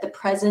that the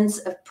presence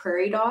of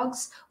prairie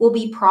dogs will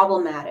be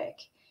problematic.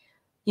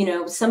 You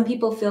know, some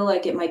people feel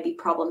like it might be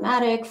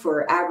problematic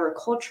for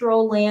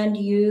agricultural land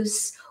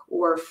use,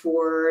 or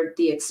for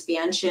the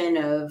expansion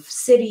of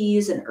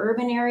cities and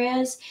urban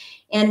areas.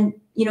 And,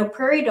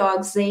 prairie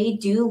dogs, they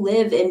do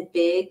live in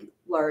big,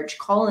 large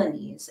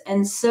colonies.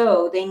 And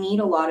so they need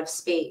a lot of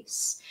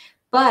space.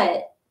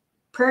 But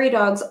prairie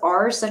dogs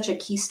are such a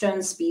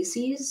keystone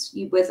species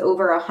with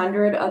over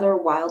 100 other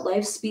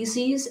wildlife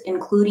species,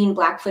 including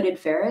black-footed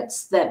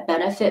ferrets, that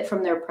benefit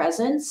from their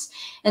presence.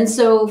 And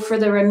so for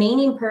the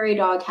remaining prairie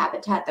dog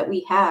habitat that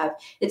we have,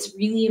 it's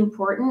really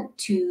important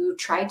to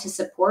try to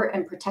support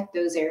and protect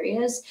those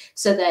areas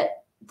so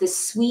that the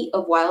suite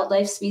of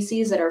wildlife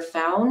species that are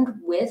found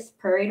with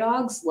prairie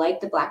dogs,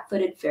 like the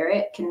black-footed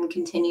ferret, can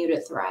continue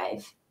to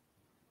thrive.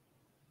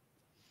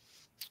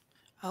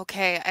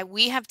 Okay,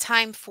 we have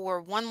time for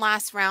one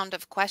last round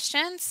of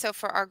questions. So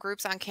for our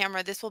groups on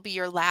camera, this will be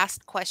your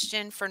last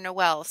question for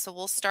Noelle. So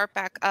we'll start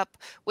back up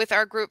with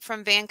our group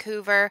from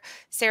Vancouver,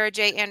 Sarah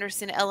J.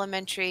 Anderson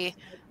Elementary.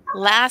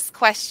 Last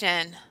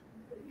question.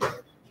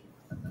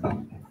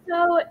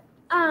 So,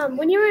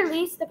 when you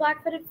release the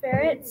black-footed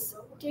ferrets,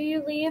 do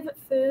you leave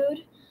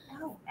food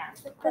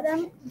for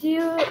them? Do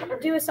you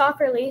do a soft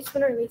release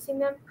when releasing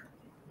them?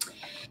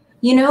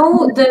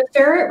 The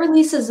ferret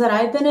releases that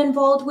I've been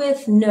involved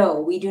with,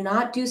 no, we do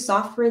not do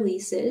soft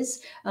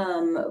releases.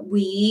 I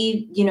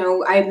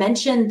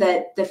mentioned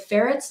that the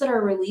ferrets that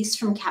are released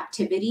from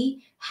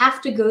captivity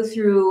have to go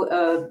through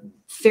a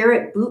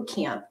ferret boot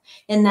camp.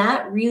 And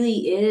that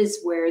really is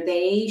where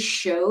they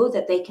show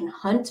that they can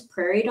hunt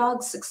prairie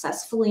dogs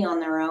successfully on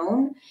their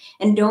own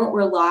and don't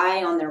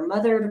rely on their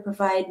mother to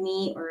provide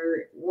meat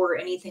or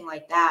anything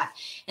like that.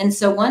 And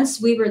so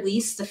once we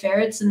release the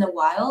ferrets in the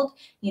wild,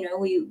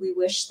 we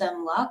wish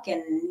them luck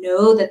and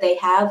know that they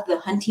have the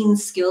hunting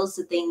skills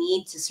that they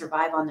need to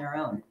survive on their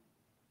own.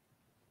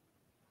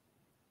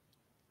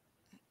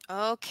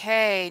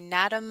 Okay,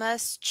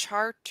 Natamus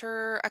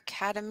Charter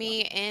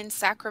Academy in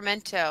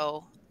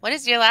Sacramento. What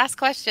is your last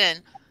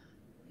question?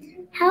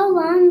 How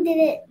long did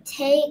it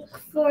take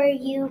for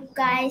you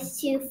guys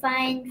to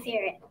find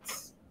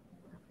ferrets?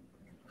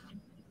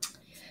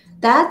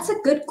 That's a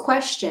good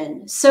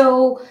question.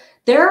 So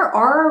there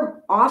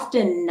are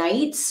often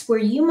nights where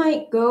you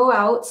might go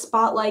out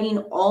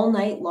spotlighting all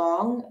night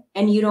long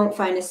and you don't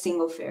find a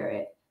single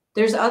ferret.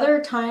 There's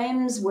other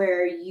times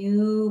where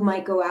you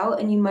might go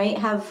out and you might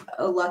have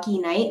a lucky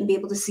night and be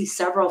able to see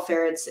several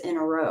ferrets in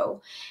a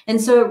row.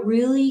 And so it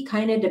really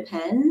kind of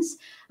depends.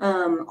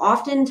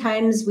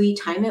 Oftentimes we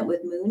time it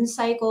with moon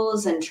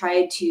cycles and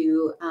try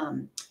to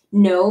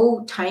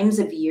know times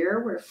of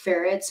year where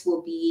ferrets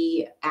will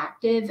be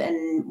active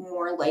and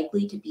more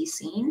likely to be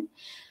seen.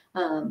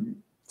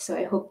 So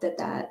I hope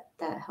that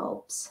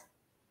helps.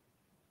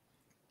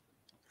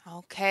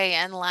 Okay,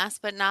 and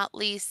last but not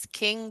least,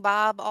 King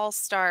Bob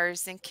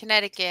All-Stars in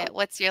Connecticut.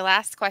 What's your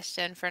last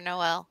question for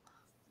Noelle?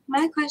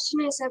 My question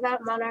is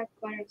about monarch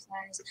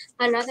butterflies,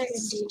 another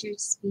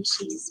endangered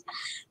species.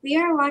 We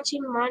are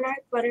watching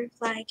monarch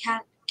butterfly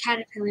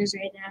caterpillars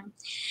right now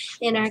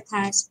in our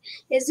class.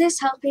 Is this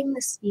helping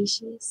the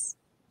species?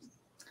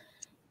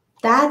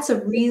 That's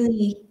a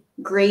really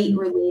great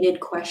related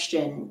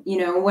question.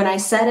 When I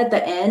said at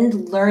the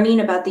end, learning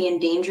about the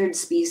endangered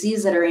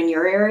species that are in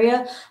your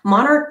area,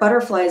 monarch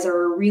butterflies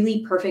are a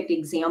really perfect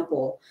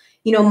example.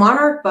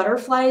 Monarch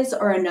butterflies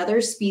are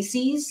another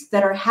species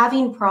that are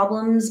having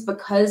problems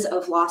because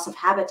of loss of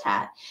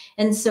habitat.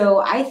 And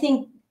so I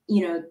think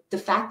the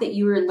fact that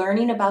you are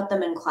learning about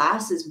them in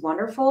class is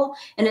wonderful,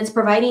 and it's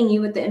providing you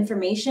with the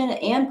information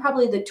and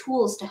probably the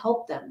tools to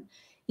help them.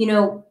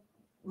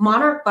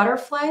 Monarch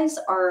butterflies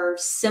are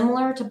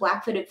similar to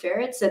black-footed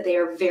ferrets, that they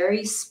are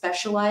very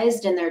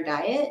specialized in their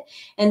diet.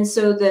 And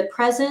so the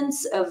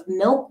presence of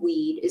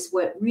milkweed is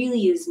what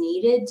really is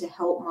needed to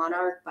help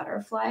monarch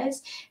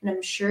butterflies. And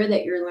I'm sure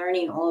that you're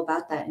learning all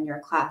about that in your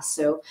class.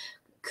 So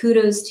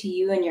kudos to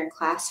you and your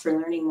class for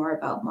learning more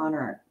about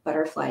monarch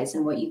butterflies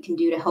and what you can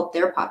do to help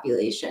their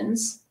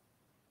populations.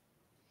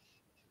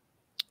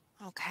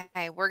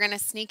 Okay, we're going to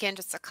sneak in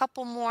just a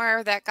couple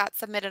more that got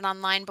submitted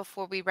online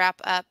before we wrap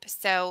up.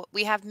 So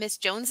we have Miss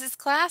Jones's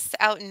class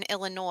out in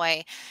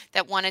Illinois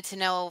that wanted to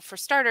know, for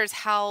starters,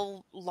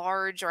 how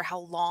large or how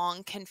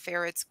long can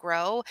ferrets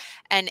grow,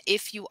 and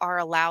if you are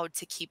allowed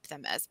to keep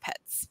them as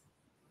pets.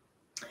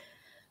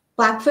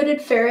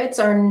 Black-footed ferrets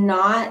are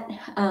not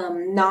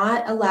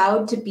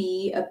allowed to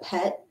be a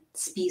pet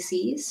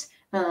species.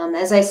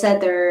 As I said,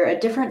 they're a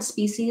different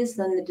species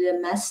than the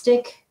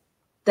domestic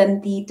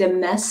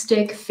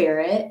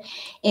ferret.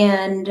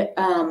 And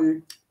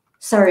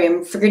sorry,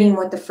 I'm forgetting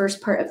what the first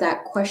part of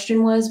that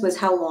question was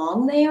how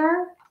long they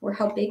are or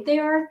how big they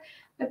are,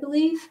 I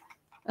believe.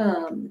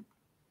 And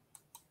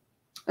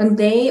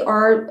they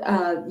are,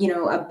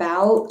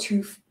 about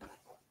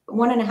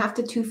 1.5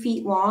 to 2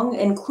 feet long,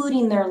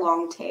 including their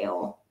long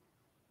tail.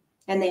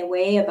 And they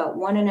weigh about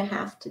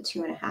 1.5 to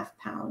 2.5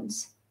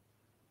 pounds.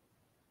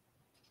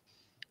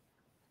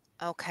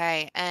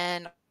 Okay,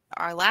 and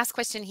our last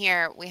question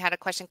here, we had a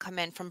question come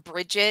in from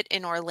Bridget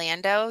in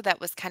Orlando that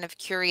was kind of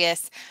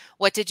curious.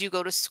 What did you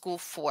go to school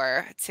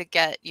for to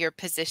get your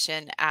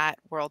position at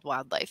World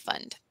Wildlife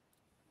Fund?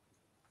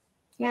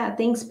 Yeah,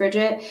 thanks,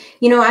 Bridget.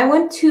 You know, I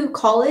went to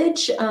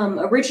college.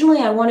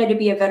 Originally, I wanted to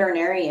be a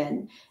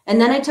veterinarian. And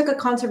then I took a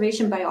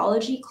conservation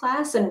biology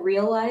class and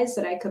realized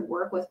that I could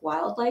work with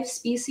wildlife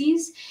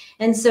species.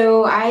 And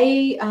so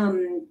I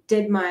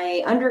did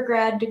my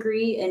undergrad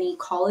degree in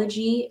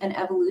ecology and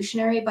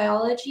evolutionary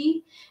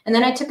biology. And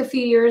then I took a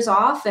few years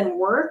off and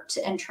worked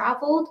and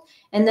traveled,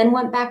 and then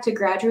went back to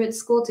graduate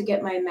school to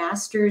get my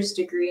master's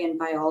degree in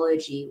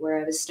biology, where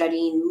I was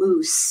studying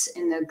moose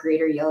in the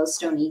greater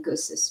Yellowstone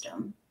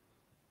ecosystem.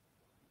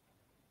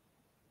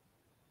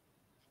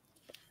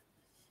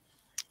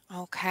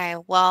 Okay,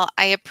 well,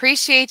 I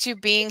appreciate you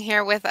being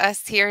here with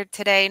us here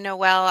today,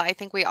 Noelle. I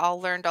think we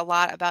all learned a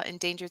lot about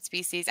endangered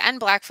species and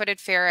black-footed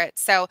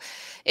ferrets. So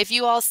if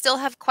you all still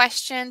have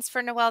questions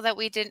for Noelle that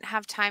we didn't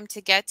have time to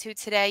get to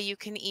today, you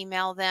can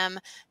email them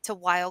to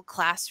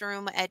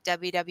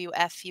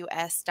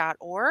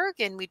wildclassroom@wwfus.org,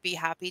 and we'd be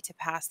happy to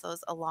pass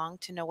those along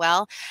to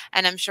Noelle.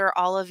 And I'm sure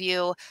all of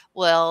you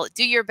will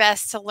do your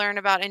best to learn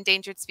about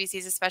endangered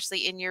species,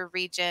 especially in your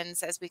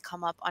regions, as we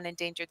come up on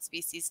Endangered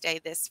Species Day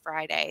this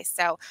Friday.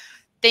 So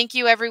thank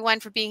you, everyone,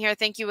 for being here.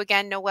 Thank you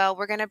again, Noelle.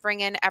 We're going to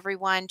bring in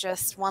everyone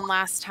just one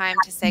last time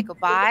to say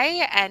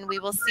goodbye, and we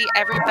will see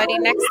everybody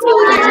next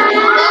school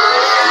year.